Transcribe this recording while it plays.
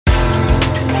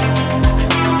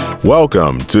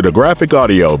Welcome to the Graphic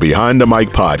Audio Behind the Mic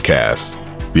podcast.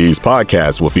 These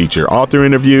podcasts will feature author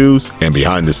interviews and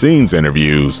behind-the-scenes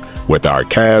interviews with our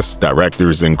cast,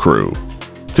 directors, and crew.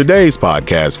 Today's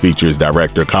podcast features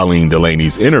director Colleen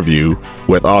Delaney's interview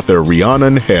with author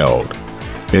Rhiannon Held.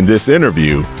 In this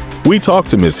interview, we talk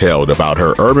to Ms. Held about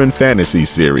her urban fantasy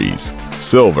series,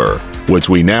 Silver, which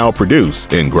we now produce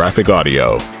in graphic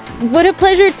audio. What a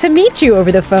pleasure to meet you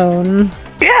over the phone.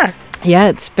 Yeah,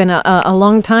 it's been a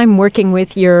long time working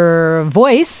with your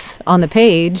voice on the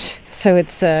page, so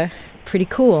it's pretty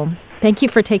cool. Thank you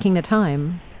for taking the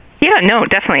time. Yeah, no,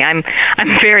 definitely. I'm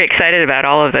very excited about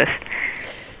all of this.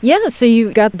 Yeah, so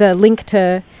you got the link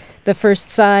to the first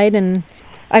side, and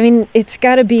I mean, it's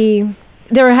got to be,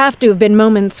 there have to have been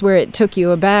moments where it took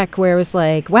you aback, where it was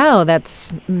like, wow,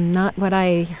 that's not what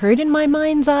I heard in my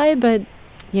mind's eye, but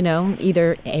you know,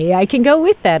 either A, I can go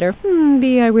with that, or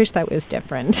B, I wish that was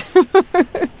different.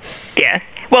 Yeah,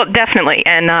 well, definitely.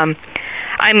 And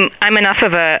I'm enough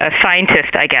of a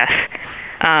scientist, I guess,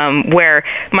 where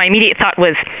my immediate thought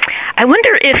was, I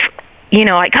wonder if,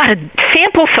 I got a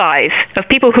sample size of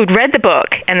people who'd read the book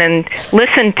and then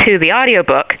listened to the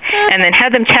audiobook and then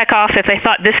had them check off if they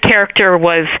thought this character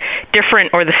was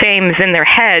different or the same as in their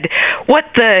head,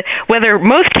 whether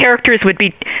most characters would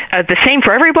be the same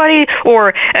for everybody,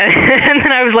 or and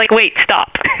then I was like, wait,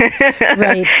 stop.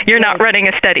 Right. You're not running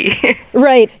a study.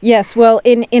 Right, yes. Well,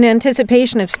 in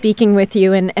anticipation of speaking with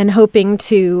you and hoping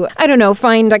to,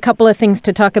 find a couple of things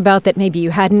to talk about that maybe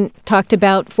you hadn't talked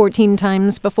about 14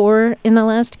 times before in the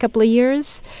last couple of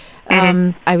years.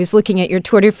 I was looking at your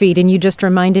Twitter feed, and you just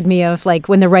reminded me of, like,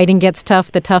 when the writing gets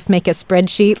tough, the tough make a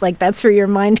spreadsheet. Like, that's where your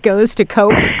mind goes to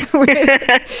cope.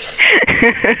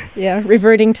 Yeah,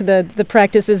 reverting to the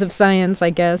practices of science, I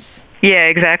guess. Yeah,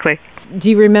 exactly.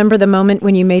 Do you remember the moment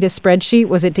when you made a spreadsheet?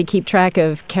 Was it to keep track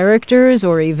of characters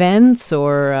or events,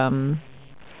 or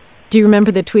do you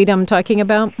remember the tweet I'm talking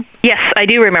about? Yes, I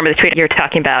do remember the tweet you're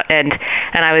talking about, and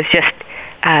I was just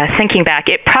thinking back.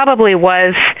 It probably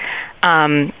was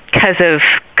because of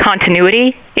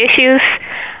continuity issues,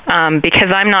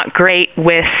 because I'm not great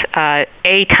with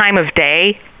A, time of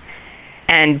day,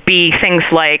 and B, things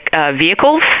like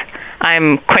vehicles.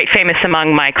 I'm quite famous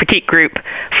among my critique group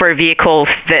for vehicles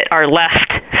that are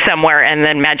left somewhere and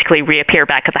then magically reappear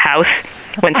back at the house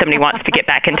when somebody wants to get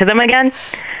back into them again.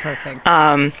 Perfect.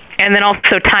 And then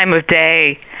also time of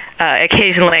day.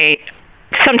 Occasionally,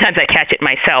 sometimes I catch it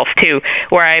myself, too,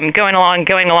 where I'm going along,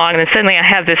 and then suddenly I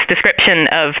have this description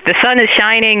of the sun is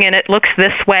shining and it looks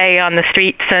this way on the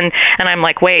streets, and I'm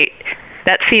like, wait,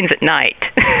 that scene's at night.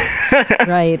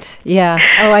 Right, yeah.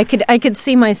 Oh, I could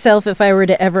see myself if I were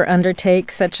to ever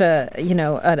undertake such a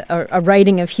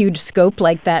writing of huge scope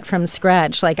like that from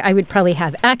scratch. Like, I would probably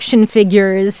have action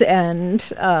figures and,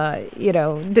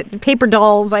 paper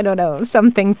dolls, I don't know,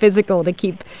 something physical to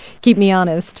keep me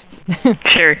honest.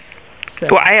 Sure. So.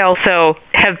 Well, I also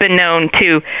have been known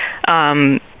to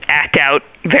act out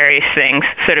various things,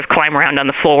 sort of climb around on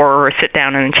the floor or sit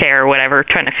down in a chair or whatever,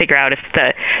 trying to figure out if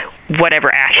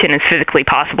whatever action is physically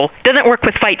possible. Doesn't work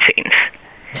with fight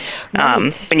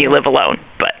scenes when you live alone,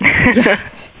 but...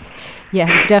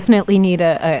 Yeah, you definitely need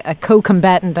a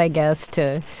co-combatant, I guess,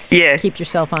 to keep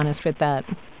yourself honest with that.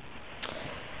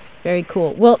 Very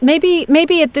cool. Well,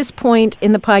 maybe at this point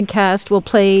in the podcast, we'll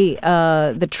play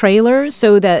the trailer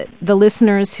so that the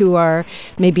listeners who are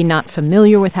maybe not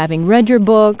familiar with having read your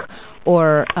book,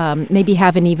 or maybe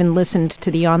haven't even listened to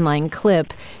the online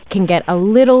clip, can get a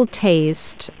little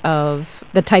taste of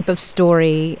the type of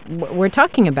story we're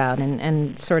talking about,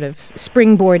 and sort of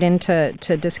springboard into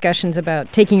discussions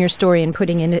about taking your story and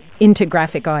putting it into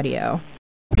graphic audio.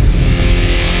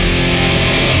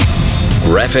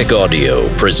 Graphic Audio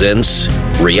presents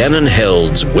Rhiannon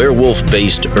Held's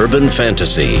werewolf-based urban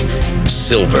fantasy,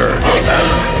 Silver.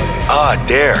 Ah,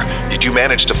 Dare, did you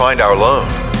manage to find our loan?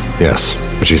 Yes,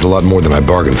 but she's a lot more than I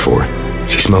bargained for.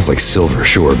 She smells like silver,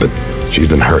 sure, but she's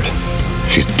been hurt.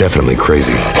 She's definitely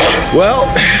crazy.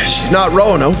 Well, she's not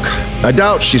Roanoke. I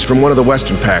doubt she's from one of the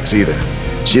Western packs either.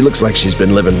 She looks like she's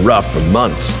been living rough for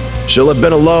months. She'll have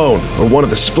been alone, or one of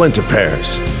the splinter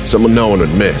pairs, someone no one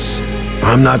would miss.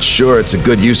 I'm not sure it's a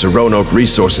good use of Roanoke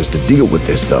resources to deal with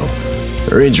this, though.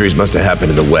 Her injuries must have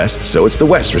happened in the West, so it's the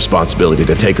West's responsibility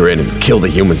to take her in and kill the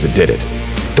humans that did it.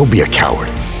 Don't be a coward.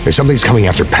 If something's coming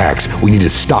after Pax, we need to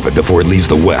stop it before it leaves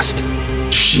the West.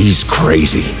 She's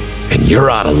crazy, and you're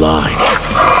out of line.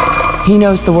 He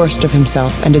knows the worst of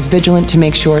himself and is vigilant to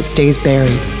make sure it stays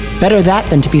buried. Better that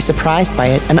than to be surprised by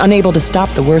it and unable to stop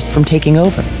the worst from taking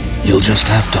over. You'll just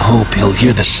have to hope he'll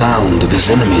hear the sound of his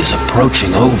enemies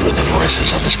approaching over the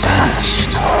voices of his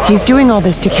past. He's doing all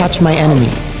this to catch my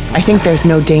enemy, I think there's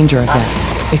no danger of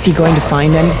that. Is he going to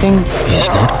find anything? He's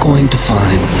not going to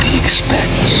find what he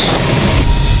expects.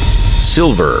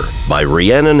 Silver by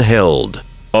Rhiannon Held.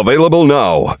 Available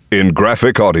now in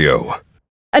graphic audio.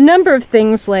 A number of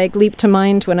things like leap to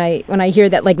mind when I hear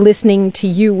that, like listening to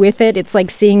you with it. It's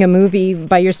like seeing a movie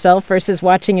by yourself versus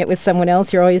watching it with someone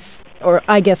else. You're always, or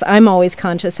I guess I'm always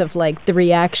conscious of like the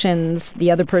reactions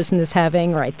the other person is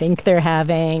having, or I think they're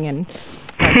having, and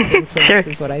that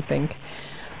influences what I think.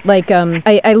 Like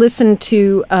I listened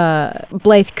to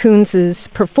Blythe Coons's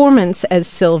performance as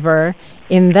Silver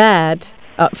in that.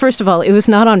 First of all, it was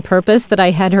not on purpose that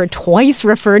I had her twice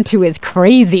referred to as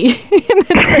crazy in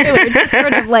the trailer. Just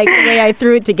sort of like the way I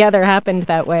threw it together happened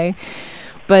that way.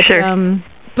 But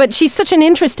but she's such an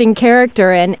interesting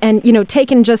character, and you know,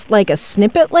 taken just like a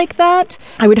snippet like that,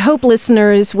 I would hope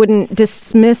listeners wouldn't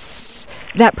dismiss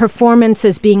that performance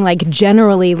as being like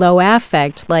generally low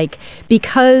affect. Like,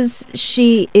 because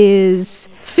she is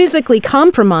physically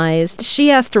compromised, she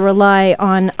has to rely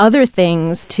on other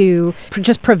things to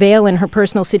just prevail in her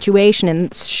personal situation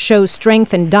and show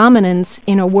strength and dominance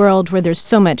in a world where there's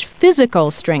so much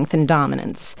physical strength and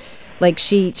dominance. Like,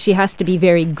 she has to be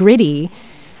very gritty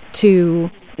to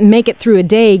make it through a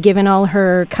day, given all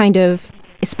her kind of,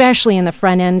 especially in the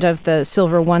front end of the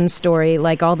Silver One story,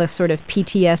 like all the sort of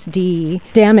PTSD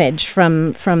damage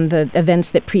from the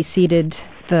events that preceded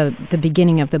the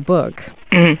beginning of the book.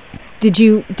 Mm-hmm. Did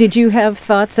you have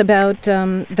thoughts about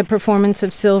the performance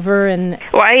of Silver? And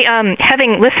well, I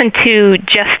having listened to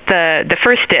just the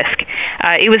first disc,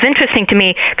 it was interesting to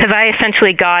me because I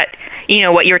essentially got, you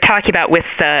know, what you were talking about with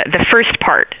the first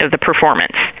part of the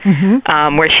performance,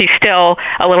 mm-hmm. Where she's still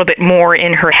a little bit more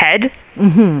in her head,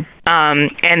 mm-hmm.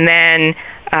 And then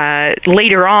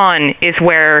later on is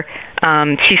where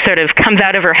she sort of comes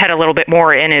out of her head a little bit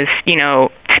more and is, you know,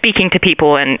 speaking to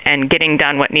people and getting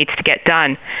done what needs to get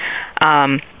done.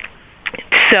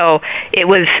 So it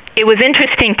was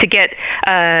interesting to get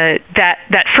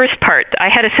that first part. I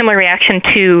had a similar reaction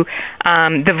to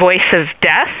the voice of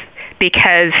Death,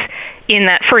 because in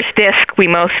that first disc we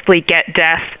mostly get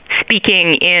Death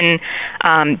speaking in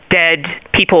dead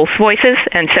people's voices,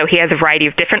 and so he has a variety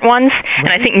of different ones. Right. And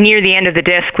I think near the end of the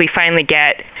disc we finally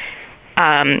get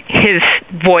his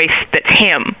voice that's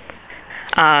him.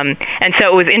 And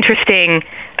so it was interesting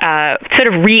sort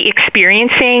of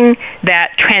re-experiencing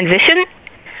that transition,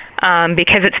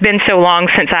 because it's been so long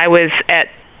since I was at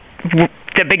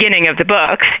the beginning of the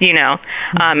books, you know,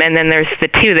 and then there's the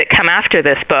two that come after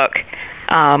this book,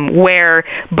 where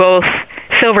both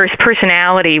Silver's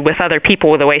personality with other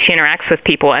people, the way she interacts with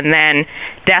people, and then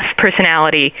Death's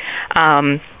personality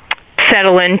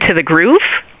settle into the groove.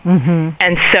 Mm-hmm.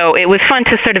 And so it was fun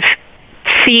to sort of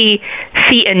see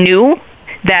anew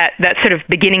that sort of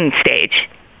beginning stage.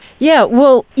 Yeah,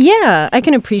 well, yeah, I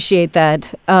can appreciate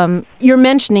that. Your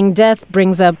mentioning Death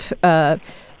brings up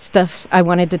stuff I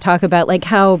wanted to talk about, like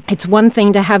how it's one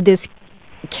thing to have this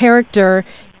character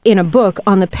in a book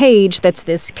on the page that's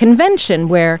this convention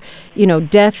where, you know,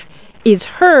 Death is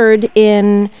heard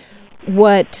in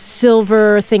what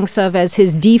Silver thinks of as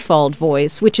his default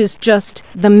voice, which is just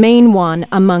the main one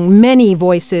among many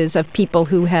voices of people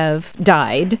who have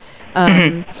died,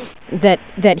 mm-hmm.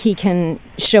 that he can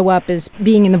show up as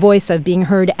being in the voice of, being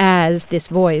heard as this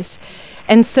voice.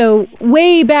 And so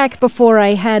way back before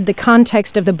I had the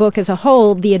context of the book as a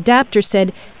whole, the adapter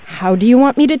said, "How do you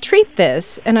want me to treat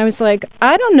this?" And I was like,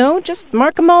 I don't know, just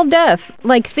mark them all Death.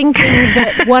 Like, thinking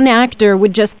that one actor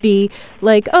would just be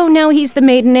like, oh, now he's the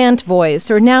maiden aunt voice,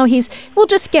 or now we'll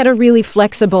just get a really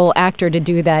flexible actor to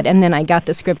do that. And then I got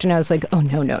the script and I was like, oh,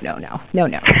 no.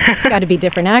 It's got to be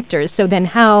different actors. So then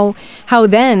how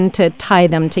then to tie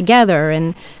them together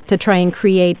and to try and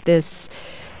create this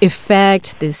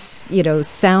effect, this, you know,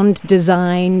 sound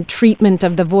design, treatment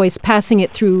of the voice, passing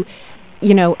it through,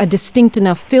 you know, a distinct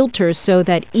enough filter so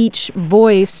that each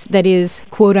voice that is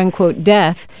quote unquote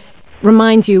Death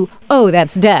reminds you, oh,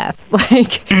 that's Death.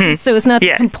 Like, mm-hmm. So as not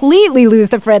to completely lose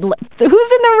the thread. Who's in the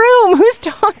room? Who's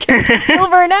talking to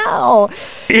Silver now?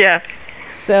 Yeah.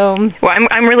 So, well,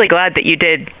 I'm really glad that you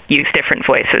did use different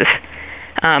voices.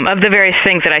 Of the various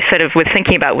things that I sort of was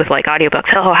thinking about with like audiobooks,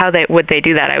 would they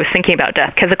do that? I was thinking about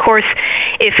Death because, of course,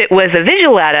 if it was a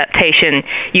visual adaptation,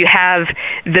 you have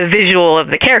the visual of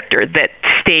the character that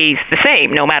stays the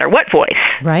same no matter what voice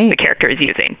the character is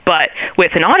using. But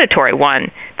with an auditory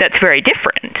one, that's very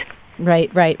different.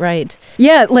 Right.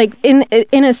 Yeah, like in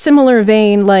a similar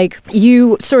vein, like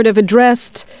you sort of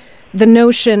addressed the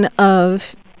notion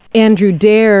of Andrew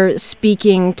Dare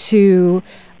speaking to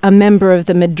a member of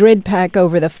the Madrid pack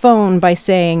over the phone by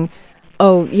saying,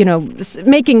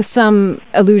 making some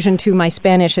allusion to my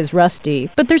Spanish is rusty,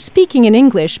 but they're speaking in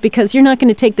English because you're not going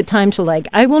to take the time to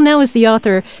I will now as the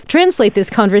author translate this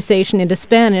conversation into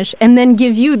Spanish and then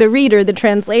give you, the reader, the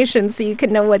translation so you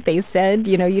can know what they said.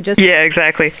 You just... Yeah,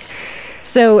 exactly.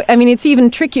 So, I mean, it's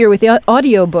even trickier with the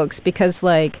audiobooks because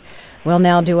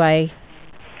now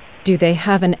do they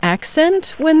have an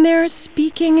accent when they're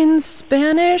speaking in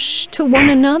Spanish to one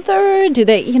another? Do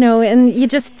they, and you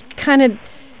just kind of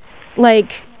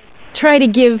try to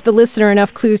give the listener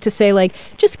enough clues to say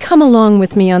just come along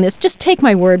with me on this. Just take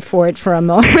my word for it for a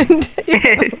moment.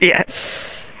 Yeah.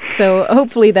 So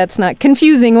hopefully that's not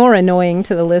confusing or annoying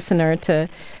to the listener to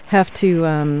have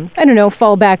to,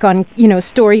 fall back on,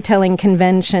 storytelling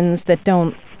conventions that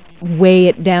don't weigh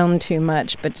it down too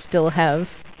much but still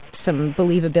have some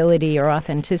believability or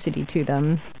authenticity to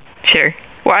them. Sure.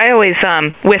 Well, I always,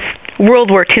 with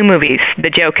World War II movies, the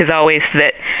joke is always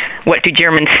that what do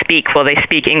Germans speak? Well, they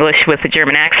speak English with a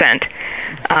German accent.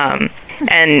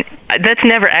 And that's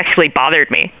never actually bothered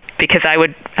me because I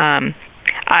would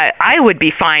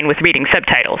be fine with reading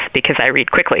subtitles because I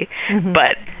read quickly. Mm-hmm.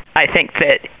 But I think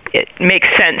that it makes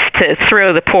sense to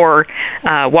throw the poor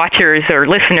watchers or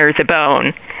listeners a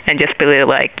bone and just be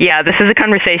yeah, this is a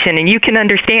conversation and you can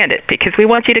understand it because we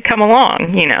want you to come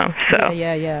along, so.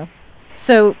 Yeah.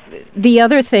 So the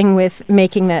other thing with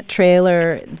making that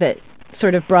trailer that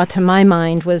sort of brought to my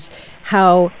mind was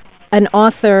how an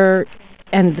author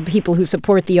and the people who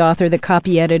support the author, the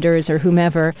copy editors or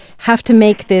whomever, have to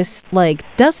make this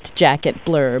dust jacket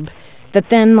blurb that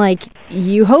then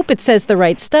you hope it says the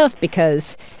right stuff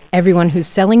because everyone who's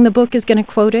selling the book is going to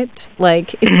quote it.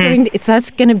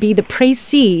 That's going to be the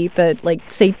précis, the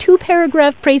say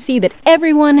 2-paragraph précis that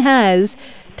everyone has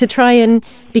to try and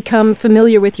become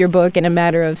familiar with your book in a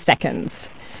matter of seconds.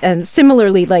 And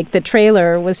similarly, the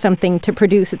trailer was something to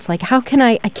produce. It's how can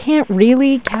I can't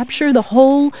really capture the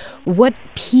whole, what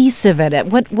piece of it,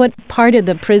 what part of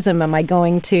the prism am I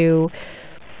going to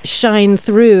shine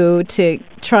through to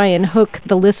try and hook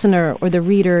the listener or the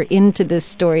reader into this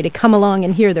story to come along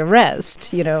and hear the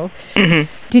rest, Mm-hmm.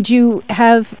 Did you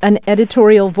have an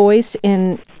editorial voice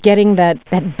in getting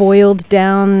that boiled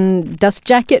down dust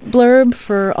jacket blurb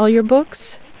for all your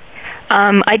books?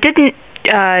 I didn't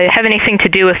have anything to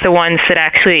do with the ones that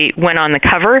actually went on the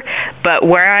cover, but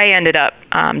where I ended up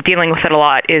dealing with it a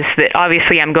lot is that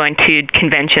obviously I'm going to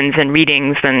conventions and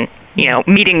readings and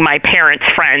meeting my parents'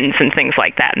 friends and things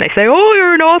like that, and they say, "Oh,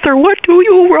 you're an author. What do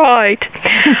you write?"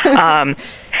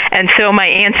 And so my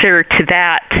answer to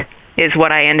that is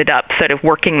what I ended up sort of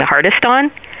working the hardest on.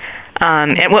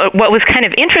 And what was kind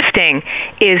of interesting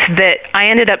is that I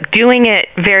ended up doing it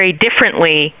very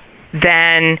differently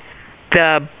than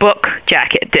the book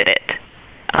jacket did it.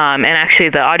 And actually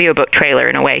the audiobook trailer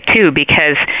in a way too,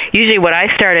 because usually what I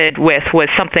started with was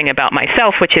something about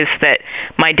myself, which is that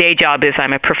my day job is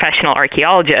I'm a professional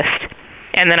archaeologist.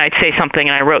 And then I'd say something,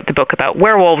 and I wrote the book about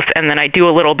werewolves, and then I do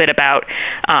a little bit about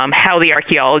how the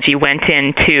archaeology went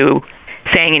into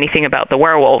saying anything about the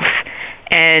werewolves.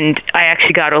 And I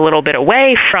actually got a little bit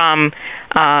away from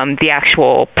the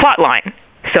actual plot line.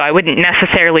 So I wouldn't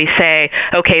necessarily say,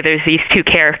 okay, there's these two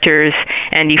characters,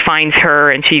 and he finds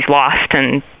her, and she's lost,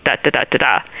 and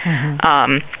da-da-da-da-da.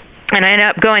 Mm-hmm. And I ended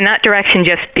up going that direction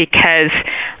just because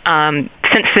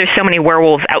since there's so many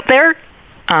werewolves out there,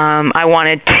 I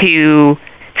wanted to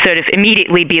sort of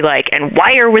immediately be and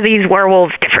why are these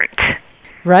werewolves different?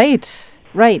 Right.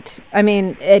 I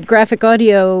mean, at Graphic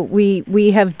Audio,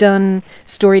 we have done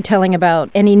storytelling about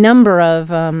any number of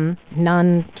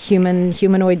non-human,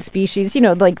 humanoid species,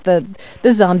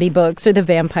 the zombie books or the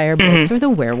vampire books or the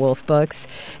werewolf books.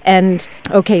 And,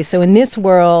 okay, so in this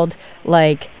world,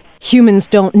 humans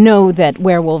don't know that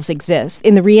werewolves exist.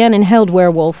 In the Rhiannon held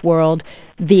werewolf world,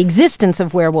 the existence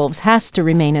of werewolves has to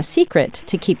remain a secret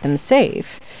to keep them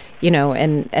safe.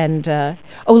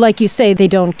 Like you say, they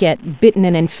don't get bitten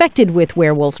and infected with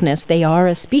werewolfness. They are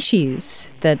a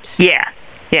species that... Yeah.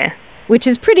 Which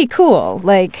is pretty cool.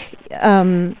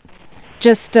 The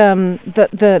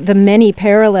many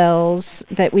parallels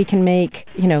that we can make,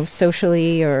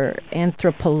 socially or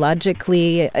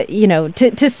anthropologically,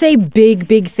 to say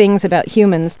big things about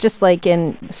humans, just like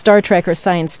in Star Trek or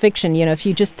science fiction, if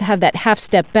you just have that half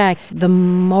step back, the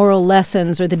moral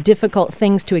lessons or the difficult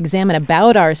things to examine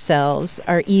about ourselves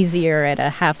are easier at a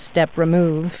half step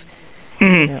remove.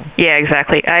 Mm-hmm. Yeah,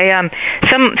 exactly.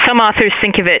 Some authors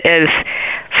think of it as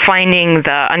finding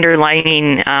the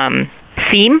underlying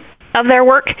theme of their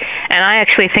work, and I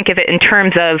actually think of it in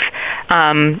terms of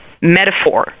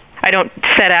metaphor. I don't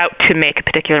set out to make a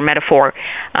particular metaphor,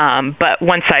 but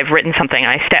once I've written something,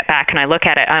 I step back and I look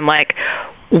at it, I'm like,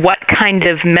 what kind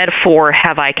of metaphor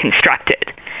have I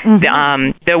constructed?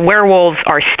 The werewolves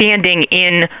are standing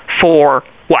in for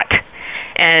what?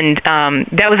 And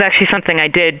that was actually something I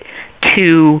did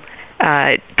to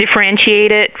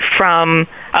differentiate it from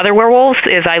other werewolves,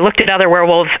 is I looked at other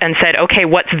werewolves and said, okay,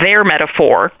 what's their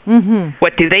metaphor?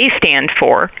 What do they stand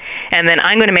for? And then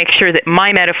I'm going to make sure that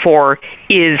my metaphor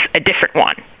is a different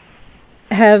one.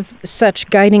 Have such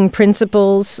guiding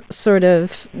principles sort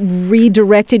of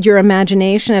redirected your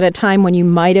imagination at a time when you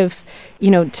might have,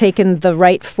 taken the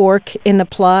right fork in the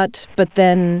plot, but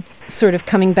then sort of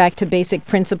coming back to basic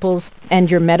principles and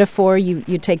your metaphor,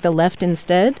 you take the left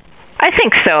instead? I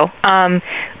think so.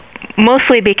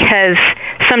 Mostly because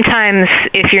sometimes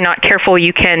if you're not careful,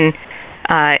 you can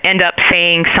end up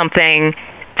saying something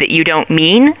that you don't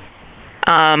mean.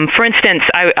 For instance,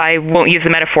 I won't use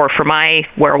the metaphor for my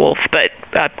werewolves, but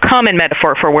a common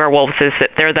metaphor for werewolves is that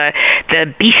they're the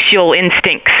bestial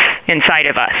instincts inside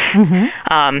of us.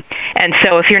 And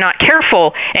so if you're not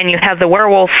careful and you have the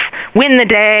werewolf win the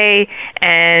day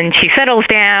and she settles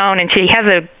down and she has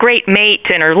a great mate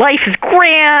and her life is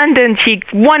grand and she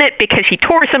won it because she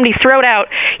tore somebody's throat out,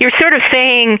 you're sort of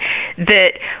saying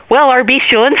that, well, our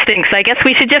bestial instincts, I guess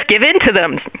we should just give in to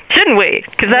them, shouldn't we?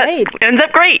 Because that ends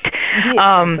up great.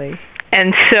 Exactly.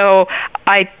 And so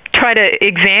I try to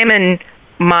examine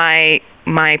my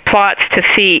plots to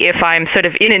see if I'm sort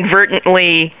of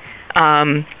inadvertently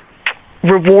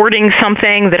rewarding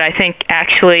something that I think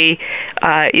actually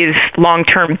is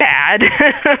long-term bad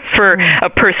for a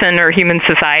person or human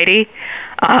society,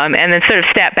 and then sort of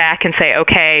step back and say,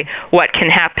 okay, what can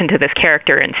happen to this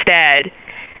character instead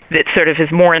that sort of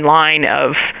is more in line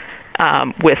of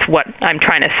with what I'm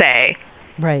trying to say.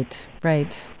 Right.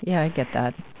 Yeah, I get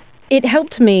that. It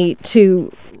helped me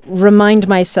to remind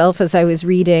myself as I was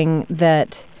reading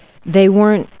that they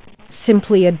weren't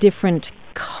simply a different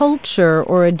culture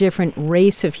or a different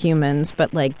race of humans,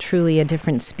 but like truly a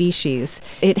different species.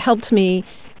 It helped me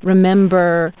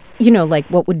remember, like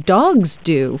what would dogs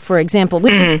do, for example,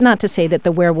 which is not to say that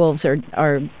the werewolves are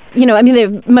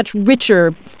they're much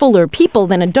richer, fuller people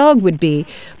than a dog would be.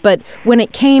 But when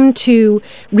it came to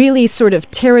really sort of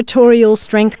territorial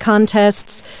strength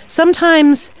contests,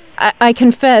 sometimes I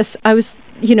confess I was,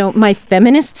 my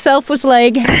feminist self was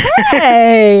like,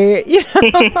 hey,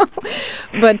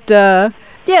 But, to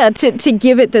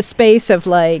give it the space of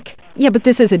like, yeah, but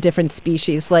this is a different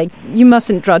species. Like, you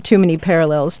mustn't draw too many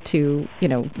parallels to,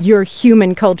 your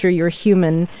human culture, your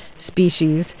human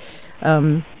species.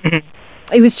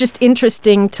 It was just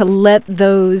interesting to let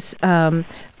those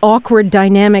awkward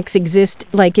dynamics exist,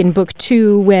 like in book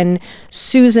 2 when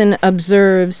Susan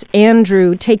observes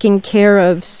Andrew taking care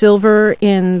of Silver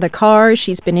in the car.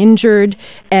 She's been injured,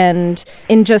 and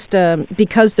in just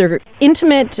because they're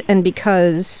intimate and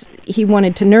because he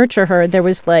wanted to nurture her, there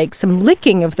was like some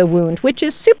licking of the wound, which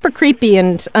is super creepy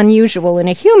and unusual in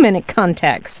a human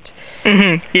context.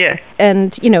 Yeah.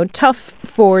 And, tough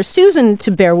for Susan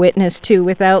to bear witness to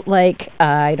without like,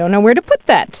 I don't know where to put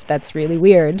that. That's really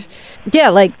weird. Yeah,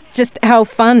 like just how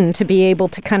fun to be able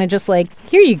to kind of just like,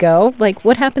 here you go. Like,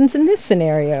 what happens in this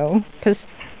scenario? Because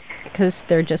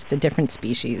they're just a different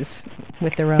species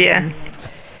with their own names.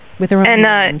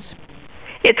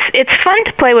 It's fun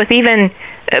to play with, even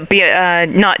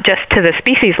not just to the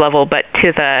species level, but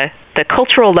to the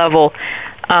cultural level.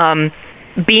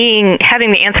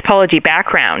 Having the anthropology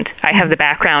background, I have the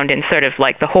background in sort of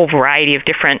like the whole variety of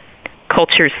different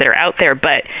cultures that are out there.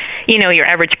 But your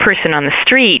average person on the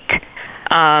street,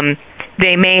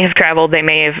 they may have traveled, they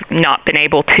may have not been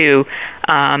able to,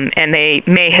 and they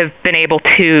may have been able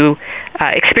to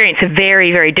experience a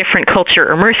very, very different culture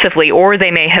immersively, or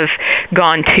they may have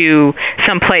gone to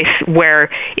some place where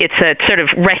it's a sort of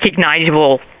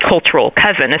recognizable cultural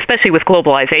cousin, especially with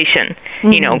globalization.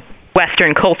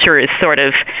 Western culture is sort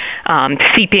of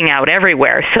seeping out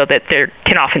everywhere, so that there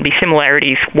can often be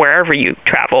similarities wherever you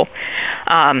travel.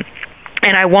 And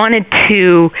I wanted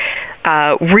to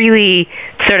really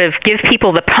sort of give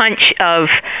people the punch of,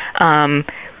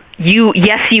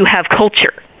 you have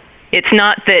culture. It's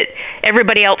not that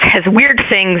everybody else has weird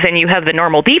things and you have the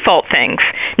normal default things.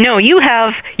 No, you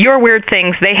have your weird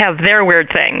things, they have their weird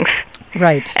things.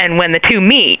 Right. And when the two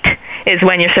meet is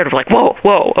when you're sort of like,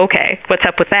 whoa, okay, what's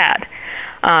up with that?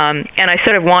 And I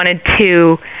sort of wanted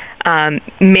to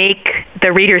make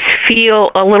the readers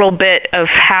feel a little bit of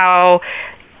how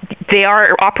they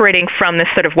are operating from this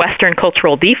sort of Western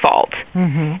cultural default.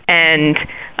 And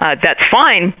that's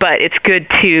fine, but it's good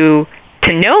to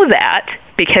know that,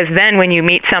 because then when you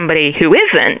meet somebody who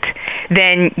isn't,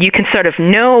 then you can sort of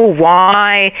know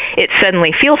why it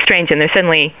suddenly feels strange and they're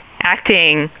suddenly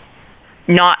acting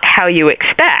not how you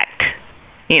expect.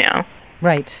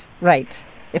 Right.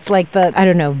 It's like the, I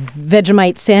don't know,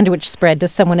 Vegemite sandwich spread to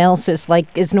someone else is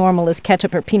like as normal as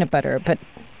ketchup or peanut butter, but,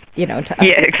 to us.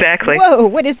 Yeah, exactly. Whoa,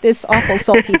 what is this awful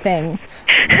salty thing?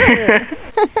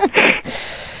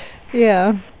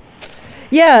 Yeah.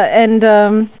 Yeah,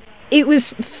 and it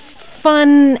was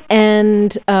fun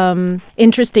and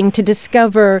interesting to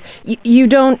discover. You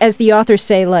don't, as the author,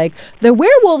 say, like, the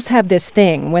werewolves have this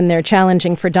thing when they're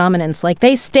challenging for dominance, like,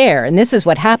 they stare, and this is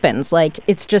what happens. Like,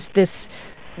 it's just this,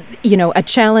 a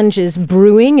challenge is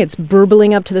brewing, it's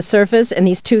burbling up to the surface, and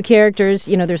these two characters,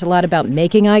 there's a lot about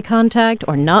making eye contact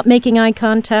or not making eye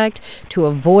contact to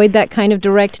avoid that kind of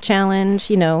direct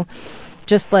challenge,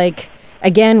 just like,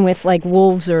 again, with, like,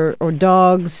 wolves or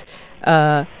dogs,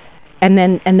 and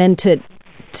then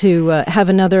to have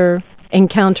another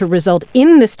encounter result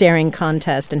in the staring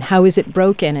contest, and how is it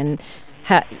broken, and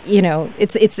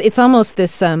it's almost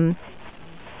this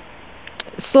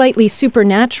slightly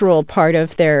supernatural part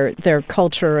of their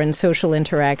culture and social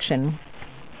interaction,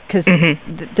 because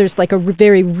there's like a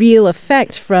very real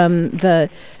effect from the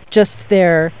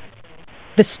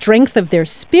strength of their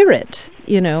spirit,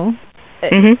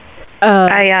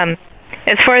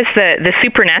 As far as the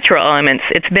supernatural elements,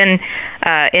 it's been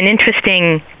an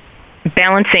interesting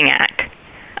balancing act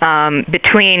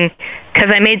between, because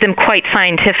I made them quite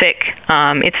scientific.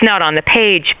 It's not on the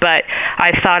page, but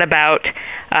I thought about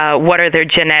what are their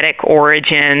genetic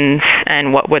origins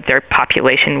and what would their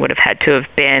population would have had to have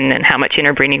been and how much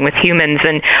interbreeding with humans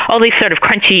and all these sort of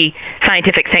crunchy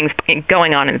scientific things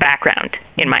going on in the background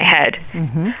in my head.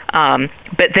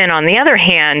 But then on the other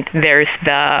hand, there's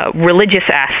the religious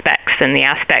aspects and the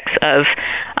aspects of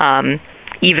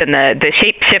even the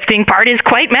shape-shifting part is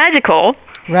quite magical.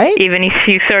 Right. Even if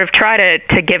you sort of try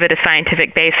to give it a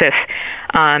scientific basis.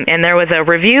 And there was a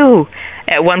review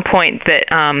at one point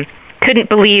that couldn't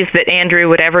believe that Andrew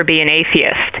would ever be an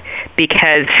atheist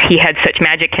because he had such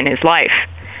magic in his life.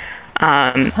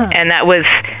 And that was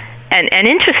an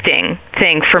interesting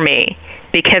thing for me,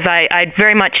 because I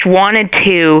very much wanted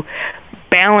to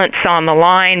balance on the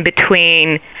line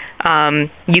between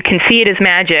you can see it as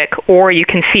magic, or you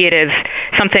can see it as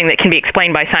something that can be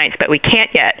explained by science, but we can't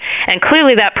yet. And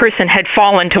clearly that person had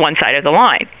fallen to one side of the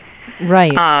line.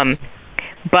 Right.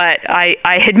 But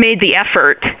I had made the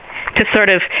effort to sort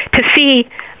of, to see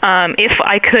if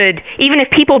I could, even if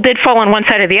people did fall on one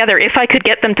side or the other, if I could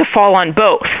get them to fall on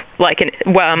both. Like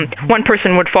one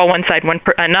person would fall one side,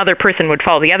 another person would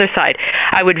fall the other side.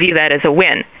 I would view that as a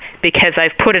win, because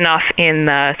I've put enough in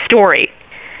the story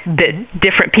that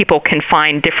different people can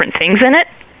find different things in it.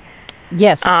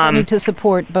 Yes, plenty to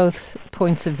support both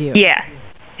points of view. Yeah,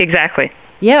 exactly.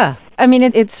 Yeah. I mean,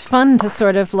 it's fun to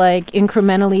sort of like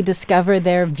incrementally discover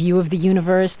their view of the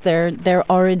universe, their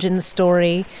origin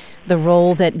story, the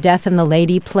role that Death and the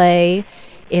Lady play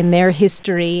in their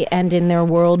history and in their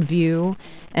worldview,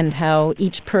 and how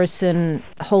each person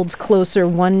holds closer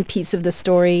one piece of the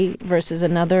story versus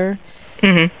another.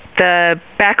 The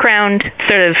background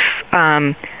sort of,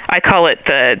 I call it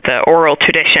the oral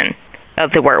tradition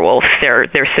of the werewolves, their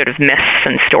sort of myths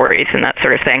and stories and that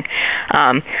sort of thing,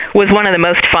 was one of the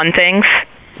most fun things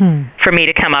for me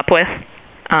to come up with,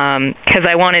 because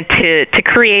I wanted to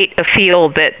create a feel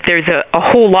that there's a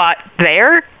whole lot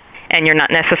there, and you're not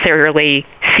necessarily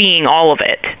seeing all of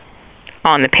it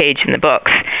on the page in the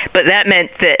books. But that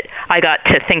meant that I got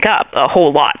to think up a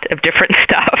whole lot of different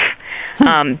stuff,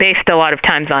 based a lot of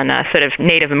times on sort of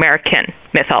Native American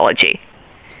mythology.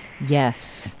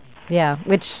 Yes. Yeah,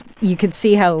 which you could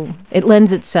see how it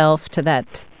lends itself to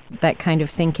that kind of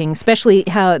thinking, especially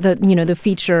how the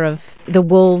feature of the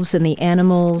wolves and the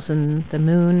animals and the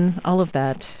moon, all of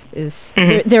that is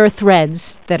there are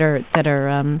threads that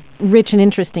are rich and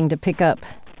interesting to pick up.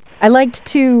 I liked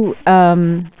to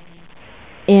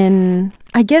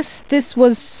I guess this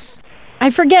was, I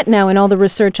forget now in all the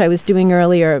research I was doing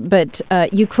earlier, but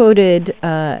you quoted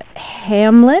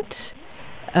Hamlet,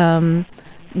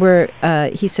 where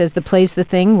he says, "The play's the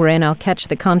thing, wherein I'll catch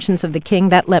the conscience of the king."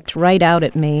 That leapt right out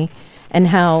at me. And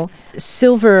how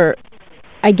Silver,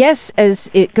 I guess as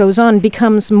it goes on,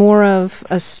 becomes more of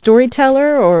a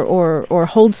storyteller or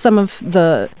holds some of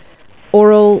the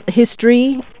oral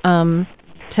history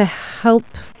to help,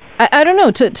 I don't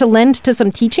know, to lend to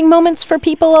some teaching moments for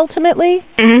people ultimately.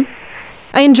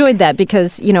 I enjoyed that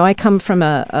because, I come from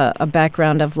a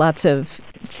background of lots of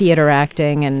theater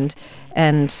acting, and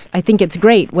I think it's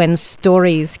great when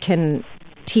stories can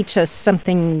teach us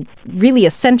something really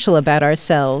essential about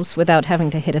ourselves without having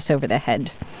to hit us over the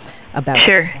head about it.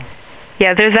 Sure.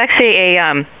 Yeah, there's actually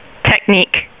a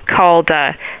technique called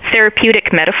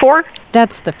therapeutic metaphor.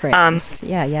 That's the phrase.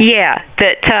 Yeah. Yeah,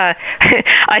 that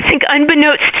I think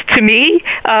unbeknownst to me,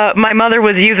 my mother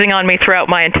was using on me throughout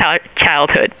my entire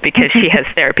childhood because she has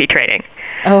therapy training.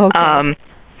 Oh, okay.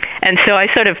 And so I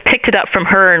sort of picked it up from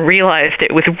her and realized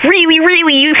it was really,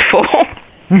 really useful.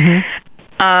 Mm-hmm.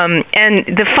 And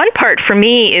the fun part for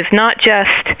me is not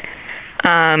just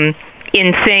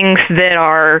in things that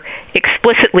are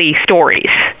explicitly stories,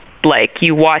 like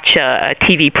you watch a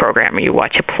TV program or you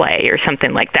watch a play or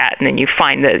something like that, and then you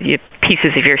find the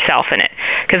pieces of yourself in it,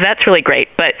 because that's really great.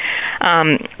 But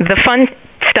the fun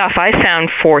stuff I found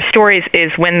for stories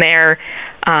is when they're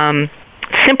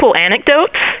simple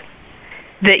anecdotes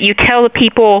that you tell the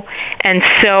people, and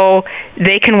so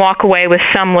they can walk away with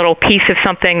some little piece of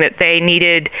something that they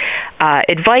needed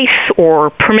advice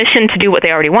or permission to do what they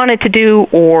already wanted to do,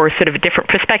 or sort of a different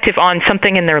perspective on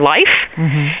something in their life.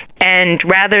 Mm-hmm. And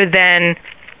rather than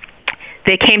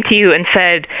they came to you and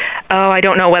said, oh, I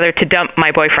don't know whether to dump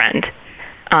my boyfriend,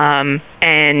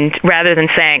 and rather than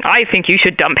saying, I think you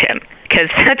should dump him, because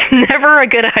that's never a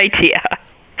good idea.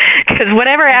 Because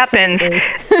whatever happens,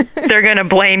 they're going to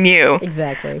blame you.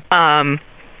 Exactly.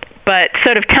 But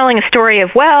sort of telling a story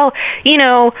of, well, you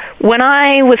know, when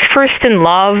I was first in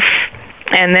love,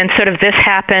 and then sort of this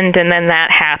happened, and then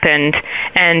that happened,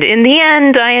 and in the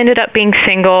end, I ended up being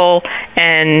single,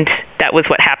 and that was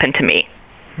what happened to me.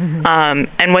 Mm-hmm.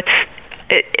 And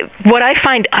what I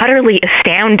find utterly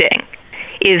astounding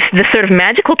is the sort of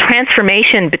magical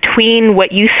transformation between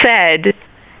what you said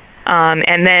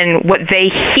and then what they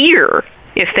hear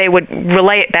if they would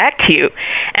relay it back to you.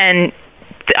 And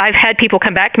I've had people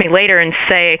come back to me later and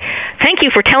say, thank you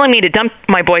for telling me to dump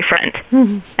my boyfriend.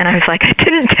 Mm-hmm. And I was like, I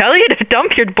didn't tell you to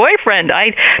dump your boyfriend.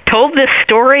 I told this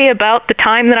story about the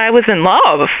time that I was in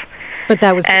love. But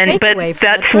that was the takeaway But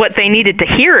that's what they needed to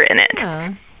hear in it.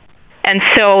 Yeah. And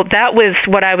so that was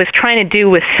what I was trying to do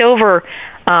with Silver,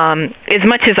 as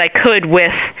much as I could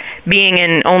with being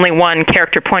in only one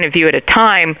character point of view at a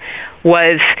time,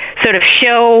 was sort of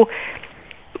show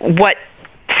what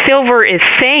Silver is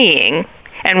saying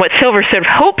and what Silver sort of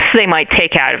hopes they might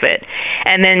take out of it,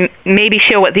 and then maybe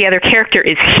show what the other character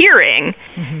is hearing,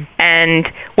 mm-hmm. and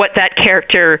what that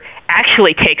character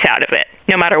actually takes out of it.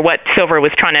 No matter what Silver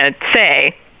was trying to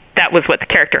say, that was what the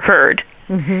character heard.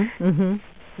 Mm-hmm. Mm-hmm.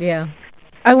 Yeah.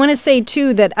 I want to say,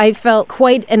 too, that I felt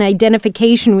quite an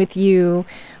identification with you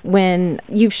when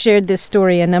you've shared this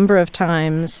story a number of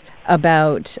times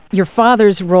about your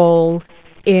father's role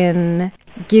in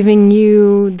giving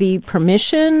you the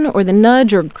permission or the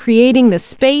nudge or creating the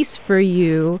space for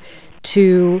you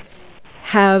to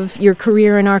have your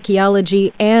career in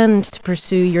archaeology and to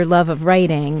pursue your love of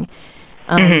writing.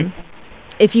 Mm-hmm.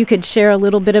 If you could share a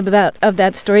little bit of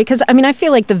that story, because I mean, I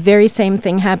feel like the very same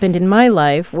thing happened in my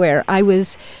life, where I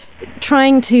was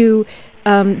trying to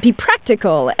be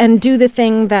practical and do the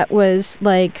thing that was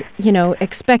like, you know,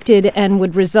 expected and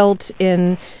would result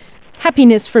in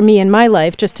happiness for me in my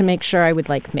life, just to make sure I would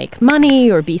like make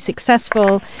money or be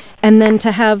successful, and then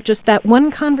to have just that one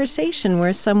conversation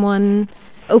where someone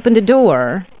opened a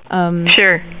door.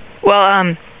 Sure.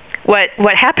 Well,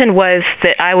 what happened was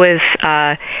that I was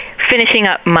finishing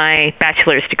up my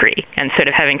bachelor's degree and sort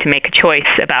of having to make a choice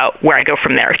about where I go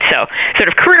from there. So sort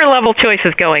of career level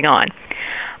choices going on.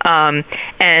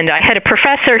 And I had a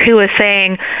professor who was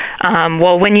saying,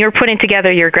 well, when you're putting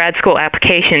together your grad school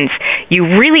applications, you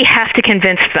really have to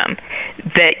convince them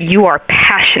that you are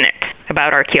passionate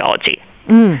about archaeology.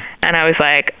 Mm. And I was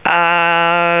like,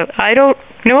 I don't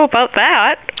know about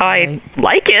that. I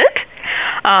like it.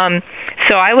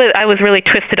 So I was really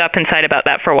twisted up inside about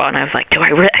that for a while, and I was like,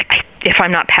 if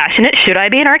I'm not passionate, should I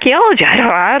be in archaeology?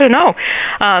 I don't know.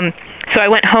 So I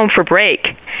went home for break,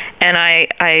 and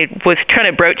I was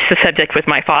trying to broach the subject with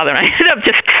my father, and I ended up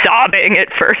just sobbing at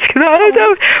first, because I don't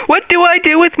know, what do I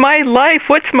do with my life?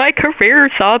 What's my career?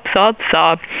 Sob, sob,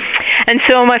 sob. And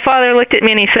so my father looked at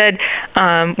me and he said,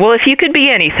 well, if you could be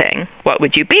anything, what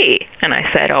would you be? And I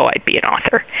said, I'd be an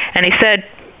author. And he said,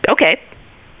 okay,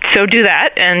 so do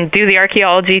that and do the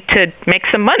archaeology to make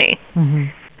some money. Mm-hmm.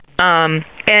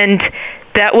 And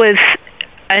that was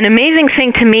an amazing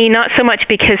thing to me, not so much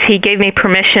because he gave me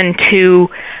permission to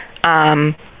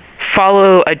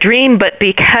follow a dream, but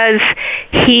because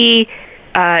he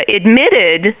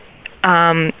admitted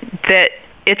that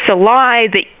it's a lie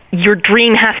that your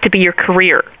dream has to be your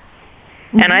career.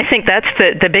 Mm-hmm. And I think that's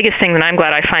the biggest thing that I'm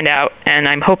glad I find out, and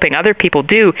I'm hoping other people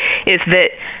do, is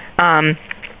that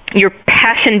your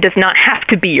passion does not have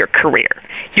to be your career.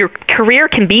 Your career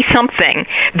can be something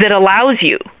that allows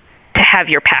you to have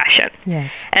your passion.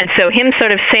 Yes. And so him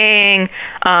sort of saying,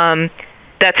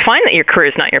 that's fine that your career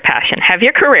is not your passion. Have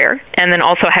your career, and then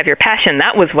also have your passion.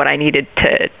 That was what I needed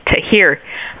to hear.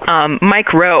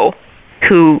 Mike Rowe,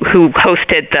 who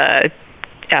hosted the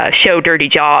show Dirty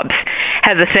Jobs,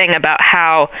 has a thing about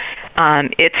how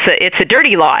it's a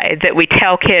dirty lie that we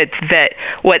tell kids that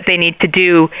what they need to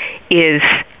do is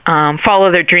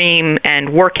follow their dream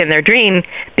and work in their dream,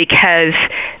 because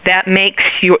that makes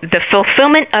the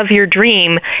fulfillment of your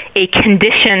dream a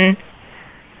condition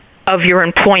of your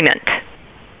employment.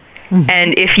 Mm-hmm.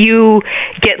 And if you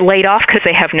get laid off because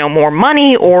they have no more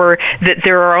money, or that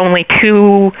there are only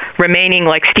 2 remaining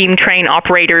like steam train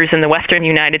operators in the western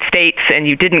United States, and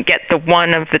you didn't get the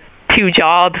one of the 2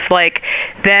 jobs, like,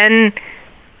 then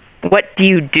what do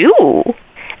you do?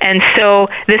 And so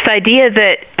this idea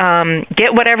that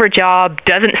get whatever job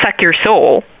doesn't suck your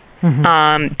soul,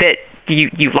 mm-hmm. That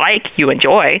you like, you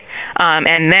enjoy,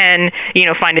 and then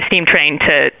find a steam train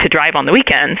to drive on the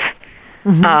weekends,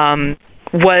 mm-hmm.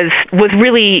 Was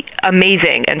really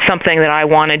amazing, and something that I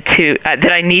wanted to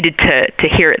that I needed to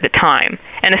hear at the time.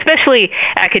 And especially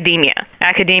academia.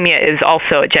 Academia is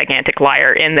also a gigantic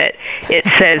liar in that it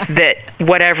says that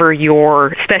whatever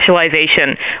your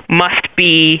specialization must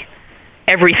be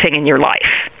everything in your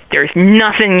life. There's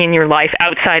nothing in your life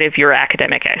outside of your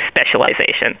academic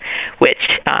specialization,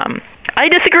 which I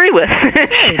disagree with.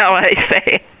 Right. How I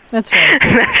say. That's right.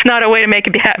 That's not a way to make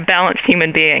a balanced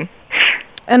human being.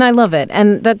 And I love it.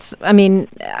 And that's,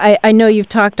 I know you've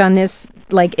talked on this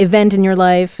like event in your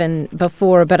life and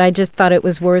before, but I just thought it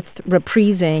was worth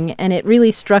reprising. And it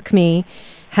really struck me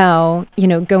how,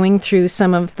 going through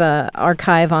some of the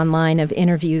archive online of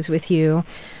interviews with you,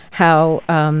 how,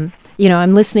 I'm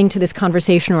listening to this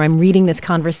conversation or I'm reading this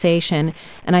conversation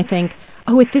and I think,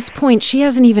 oh, at this point, she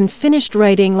hasn't even finished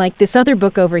writing like this other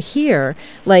book over here.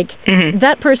 Like mm-hmm.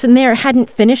 that person there hadn't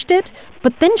finished it,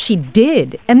 but then she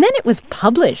did. And then it was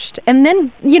published. And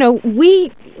then,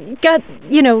 we got,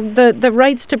 the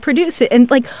rights to produce it. And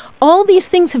like all these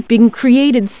things have been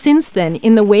created since then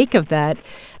in the wake of that.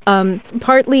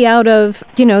 Partly out of,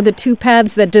 the 2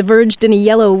 paths that diverged in a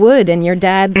yellow wood, and your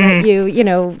dad,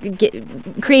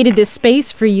 mm-hmm. Created this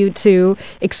space for you to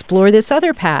explore this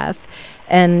other path.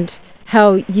 And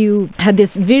how you had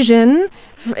this vision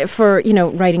for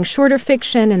writing shorter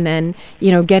fiction, and then,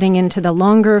 getting into the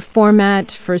longer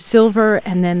format for Silver,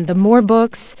 and then the more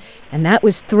books, and that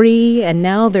was 3, and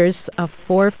now there's a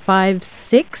 4, 5,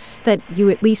 6 that you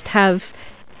at least have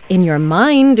in your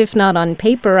mind, if not on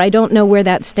paper. I don't know where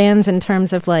that stands in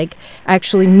terms of like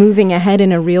actually moving ahead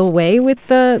in a real way with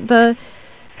the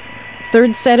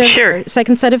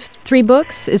second set of 3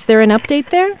 books. Is there an update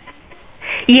there?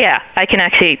 Yeah, I can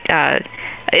actually.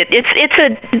 It's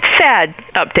a sad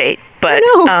update, but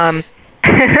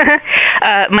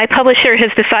my publisher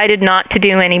has decided not to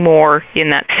do any more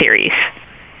in that series.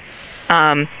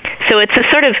 So it's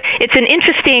it's an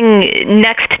interesting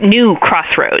next new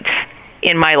crossroads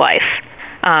in my life,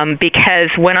 because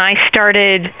when I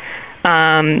started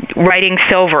writing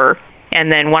Silver,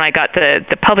 and then when I got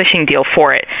the publishing deal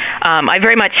for it, I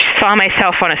very much saw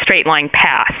myself on a straight line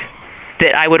path.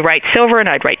 That I would write Silver, and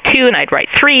I'd write 2, and I'd write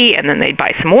 3, and then they'd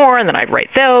buy some more, and then I'd write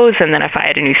those, and then if I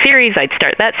had a new series, I'd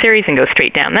start that series and go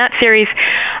straight down that series.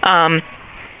 And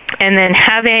then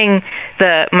having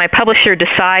my publisher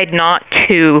decide not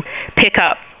to pick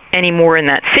up any more in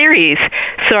that series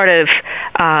sort of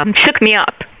shook me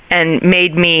up and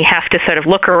made me have to sort of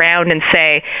look around and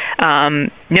say,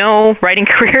 no, writing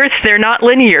careers, they're not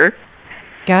linear.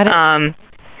 Got it.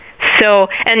 So,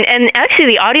 and actually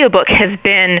the audiobook has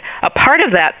been a part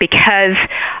of that, because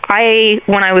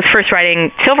when I was first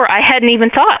writing Silver, I hadn't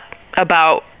even thought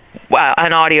about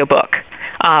an audiobook.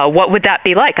 What would that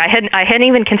be like? I hadn't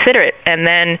even considered it. And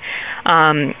then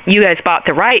you guys bought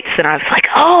the rights, and I was like,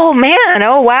 oh man,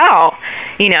 oh wow,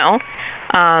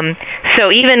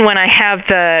 So even when I have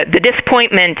the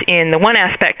disappointment in the one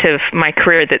aspect of my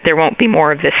career that there won't be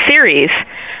more of this series,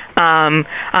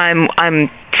 I'm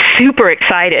super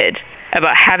excited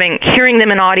about hearing them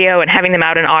in audio and having them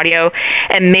out in audio,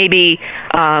 and maybe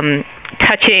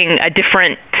touching a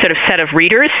different sort of set of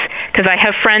readers, because I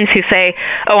have friends who say,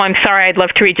 oh, I'm sorry, I'd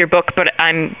love to read your book, but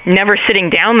I'm never sitting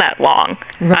down that long.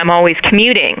 Right. I'm always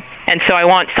commuting, and so I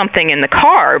want something in the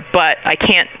car, but I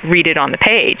can't read it on the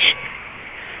page.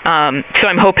 So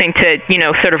I'm hoping to,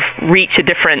 sort of reach a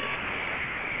different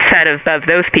set of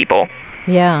those people.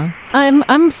 Yeah.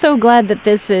 I'm so glad that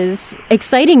this is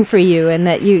exciting for you and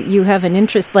that you have an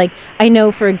interest. Like, I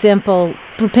know, for example,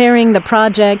 preparing the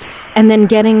project and then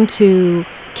getting to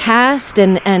cast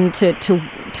and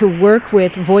to work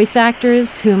with voice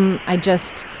actors whom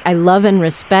I love and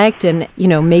respect, and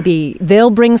maybe they'll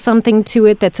bring something to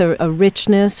it that's a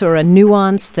richness or a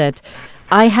nuance that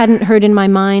I hadn't heard in my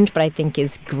mind, but I think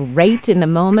is great in the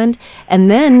moment.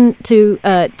 And then to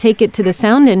take it to the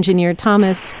sound engineer,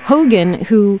 Thomas Hogan,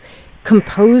 who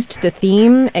composed the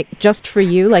theme just for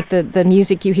you. Like the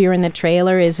music you hear in the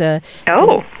trailer is a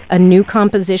new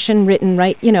composition written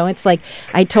right. It's like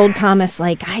I told Thomas,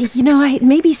 like, I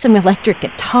maybe some electric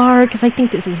guitar because I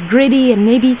think this is gritty, and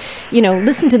maybe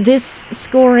listen to this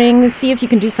scoring, see if you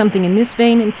can do something in this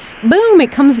vein, and boom,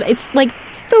 it comes. It's like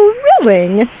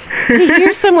thrilling to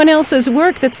hear someone else's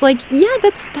work that's like, yeah,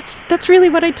 that's really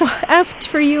what I asked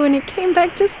for you, and it came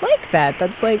back just like that.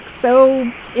 That's like,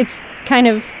 so it's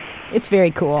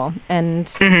very cool. And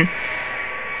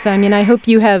so, I hope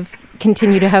you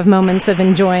continue to have moments of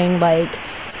enjoying like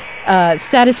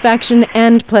satisfaction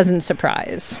and pleasant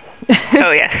surprise.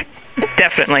 Oh, yes,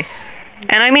 definitely.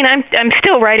 And I'm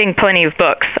still writing plenty of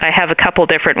books. I have a couple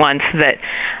different ones that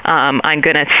I'm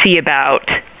going to see about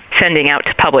sending out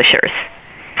to publishers.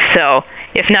 So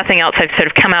if nothing else, I've sort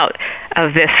of come out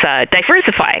of this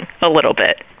diversifying a little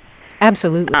bit.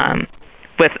 Absolutely.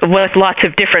 With lots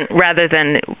of different, rather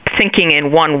than thinking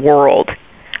in one world,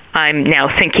 I'm now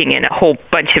thinking in a whole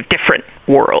bunch of different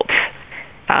worlds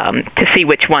to see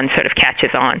which one sort of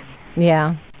catches on.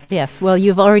 Yeah. Yes. Well,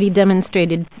 you've already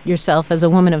demonstrated yourself as a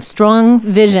woman of strong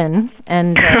vision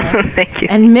and Thank you.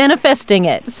 And manifesting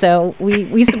it. So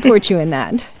we support you in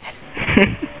that.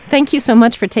 Thank you so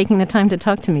much for taking the time to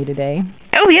talk to me today.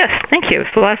 Oh, yes. Thank you.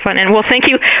 It's a lot of fun. And, well, thank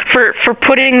you for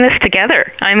putting this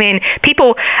together.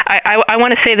 People, I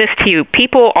want to say this to you.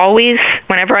 People always,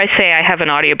 whenever I say I have an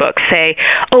audiobook, say,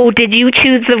 oh, did you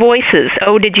choose the voices?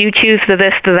 Oh, did you choose the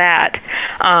this, the that?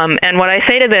 And what I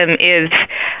say to them is,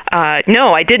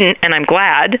 no, I didn't, and I'm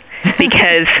glad,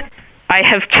 because I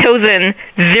have chosen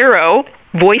 0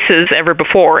 voices ever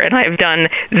before, and I've done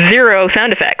 0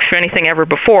 sound effects for anything ever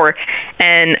before,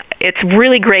 and it's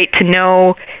really great to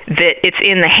know that it's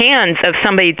in the hands of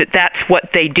somebody that's what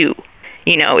they do,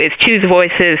 is choose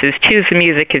voices, is choose the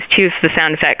music, is choose the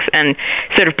sound effects, and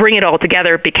sort of bring it all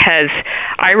together, because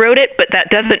I wrote it, but that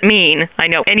doesn't mean I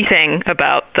know anything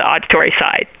about the auditory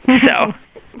side. So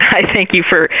I thank you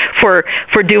for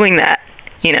doing that,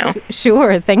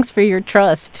 Sure. Thanks for your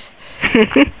trust.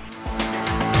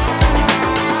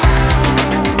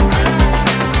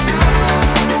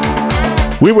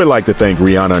 We would like to thank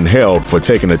Rhiannon Held for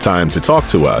taking the time to talk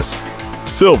to us.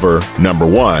 Silver,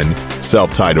 #1,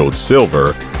 self-titled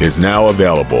Silver, is now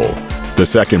available. The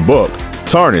second book,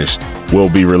 Tarnished, will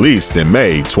be released in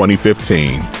May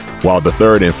 2015, while the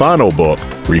third and final book,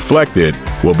 Reflected,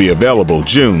 will be available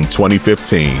June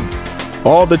 2015.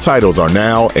 All the titles are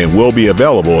now and will be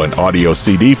available in audio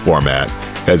CD format,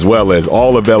 as well as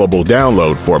all available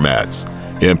download formats,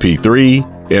 MP3,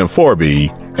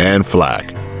 M4B, and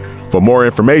FLAC. For more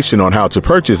information on how to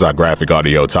purchase our graphic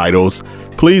audio titles,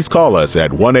 please call us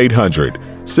at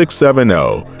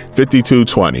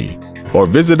 1-800-670-5220 or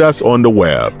visit us on the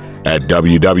web at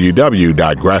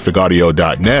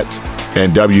www.graphicaudio.net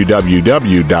and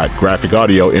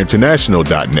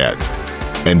www.graphicaudiointernational.net.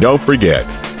 And don't forget,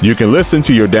 you can listen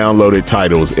to your downloaded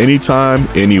titles anytime,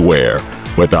 anywhere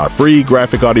with our free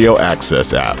Graphic Audio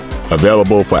Access app,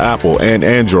 available for Apple and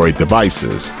Android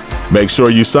devices. Make sure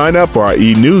you sign up for our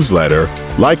e-newsletter,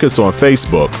 like us on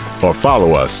Facebook, or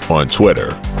follow us on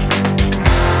Twitter.